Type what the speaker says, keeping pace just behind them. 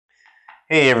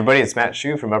Hey everybody, it's Matt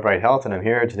Shu from Upright Health, and I'm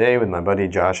here today with my buddy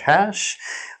Josh Hash.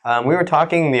 We were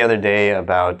talking the other day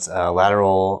about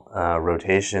lateral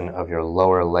rotation of your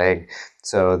lower leg.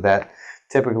 So that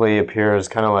typically appears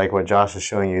kind of like what Josh is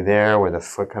showing you there, where the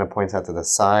foot kind of points out to the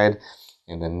side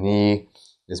and the knee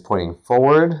is pointing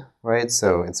forward, right?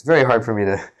 So it's very hard for me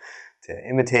to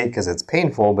imitate because it's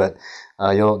painful, but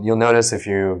you'll notice if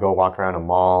you go walk around a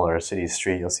mall or a city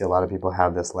street, you'll see a lot of people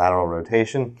have this lateral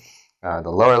rotation.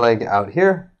 The lower leg out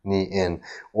here, knee in.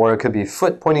 Or it could be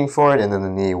foot pointing forward and then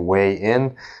the knee way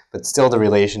in, but still the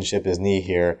relationship is knee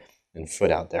here and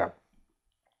foot out there.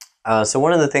 So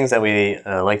one of the things that we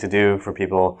like to do for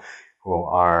people who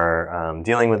are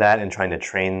dealing with that and trying to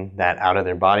train that out of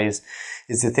their bodies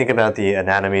is to think about the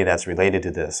anatomy that's related to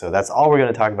this. So that's all we're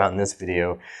going to talk about in this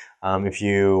video. If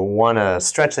you want a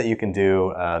stretch that you can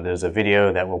do, there's a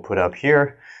video that we'll put up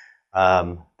here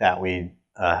that we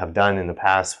have done in the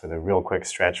past for the real quick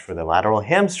stretch for the lateral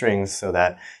hamstrings so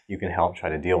that you can help try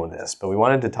to deal with this. But we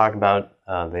wanted to talk about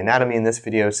the anatomy in this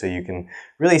video so you can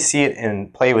really see it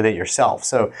and play with it yourself.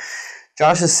 So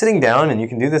Josh is sitting down, and you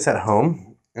can do this at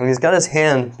home, and he's got his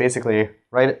hand basically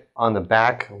right on the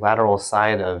back lateral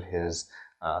side of his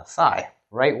thigh,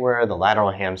 right where the lateral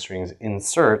hamstrings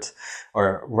insert,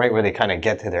 or right where they kind of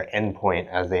get to their end point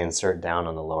as they insert down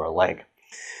on the lower leg.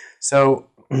 So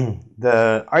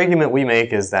the argument we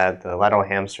make is that the lateral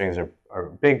hamstrings are a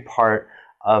big part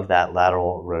of that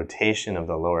lateral rotation of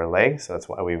the lower leg, so that's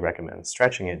why we recommend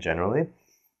stretching it generally.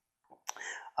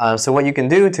 So what you can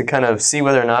do to kind of see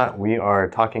whether or not we are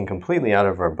talking completely out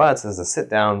of our butts is to sit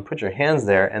down, put your hands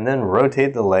there, and then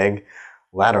rotate the leg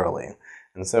laterally.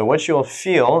 And so what you'll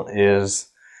feel is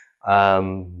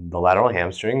the lateral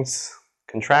hamstrings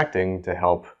contracting to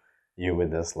help you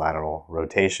with this lateral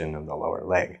rotation of the lower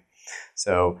leg.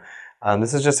 So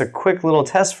this is just a quick little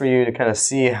test for you to kind of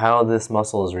see how this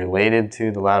muscle is related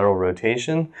to the lateral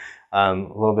rotation, a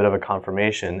little bit of a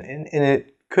confirmation. And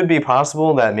it could be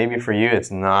possible that maybe for you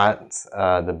it's not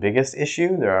the biggest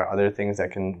issue. There are other things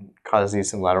that can cause you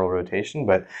some lateral rotation,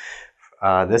 but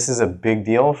this is a big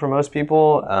deal for most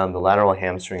people. The lateral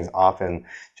hamstrings often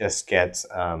just get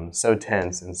so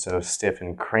tense and so stiff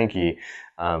and cranky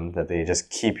that they just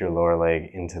keep your lower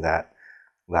leg into that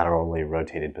laterally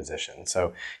rotated position.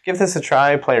 So give this a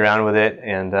try, play around with it,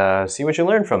 and see what you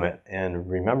learn from it. And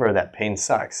remember that pain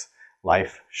sucks.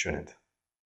 Life shouldn't.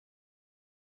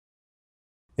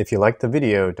 If you liked the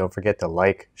video, don't forget to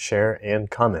like, share, and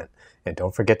comment. And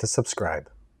don't forget to subscribe.